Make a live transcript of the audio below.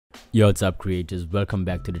Yo, what's up creators, welcome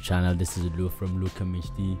back to the channel. This is Lou from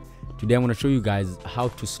HD. Today I'm going to show you guys how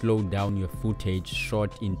to slow down your footage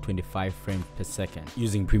shot in 25 frames per second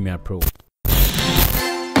using Premiere Pro. So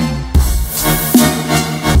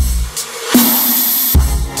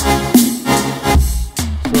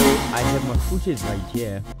I have my footage right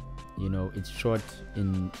here. You know, it's shot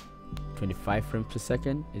in 25 frames per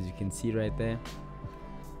second, as you can see right there.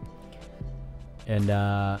 And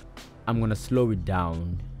I'm going to slow it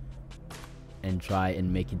down and try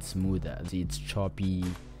and make it smoother. See, it's choppy,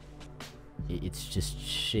 it's just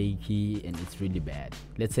shaky, and it's really bad.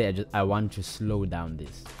 Let's say I want to slow down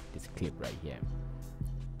this clip right here.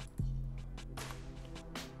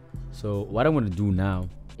 So what I'm going to do now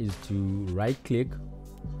is to right click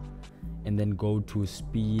and then go to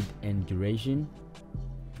speed and duration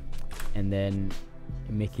and then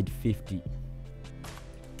make it 50.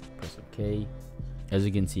 Press OK. As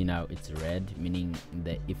you can see now, it's red, meaning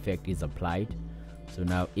the effect is applied. So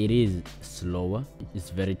now it is slower,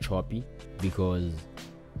 it's very choppy because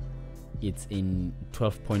it's in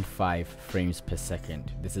 12.5 frames per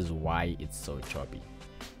second. This is why it's so choppy.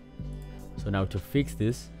 So now to fix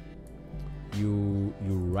this, you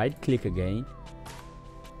right click again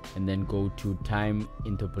and then go to time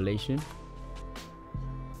interpolation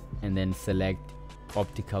and then select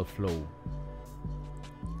optical flow.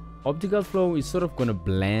 Optical flow is sort of gonna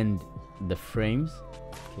blend the frames.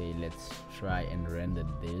 Okay, let's try and render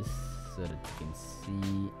this so that you can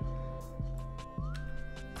see.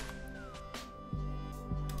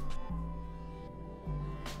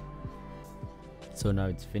 So now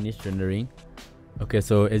it's finished rendering. Okay,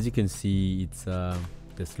 so as you can see, it's the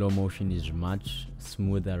slow motion is much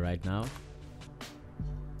smoother right now,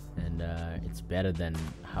 and it's better than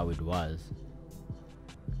how it was.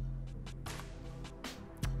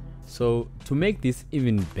 So to make this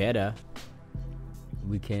even better,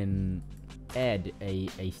 we can add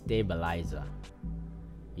a stabilizer,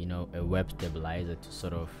 you know, a web stabilizer to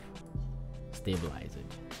sort of stabilize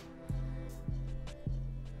it.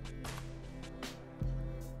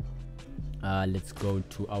 Let's go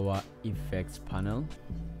to our effects panel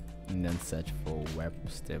and then search for web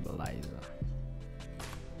stabilizer.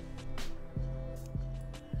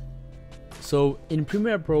 So in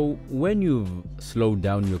Premiere Pro, when you slow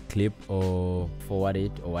down your clip or forward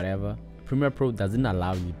it or whatever, Premiere Pro doesn't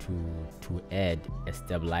allow you to add a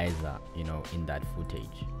stabilizer, you know, in that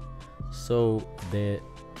footage. So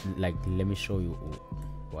let me show you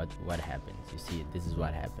what happens. You see, this is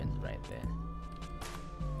what happens right there.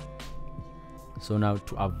 So now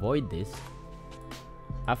to avoid this,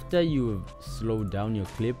 after you've slowed down your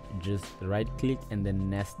clip, just right click and then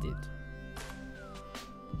nest it.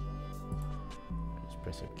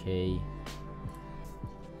 Press OK.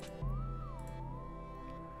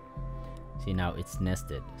 See, now it's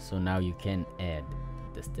nested, so now you can add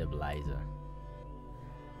the stabilizer.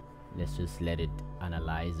 Let's just let it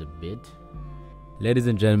analyze a bit. Ladies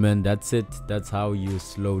and gentlemen, that's it. That's how you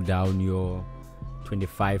slow down your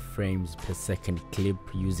 25 frames per second clip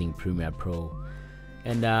using Premiere Pro.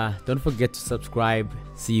 And don't forget to subscribe.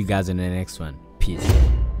 See you guys in the next one. Peace.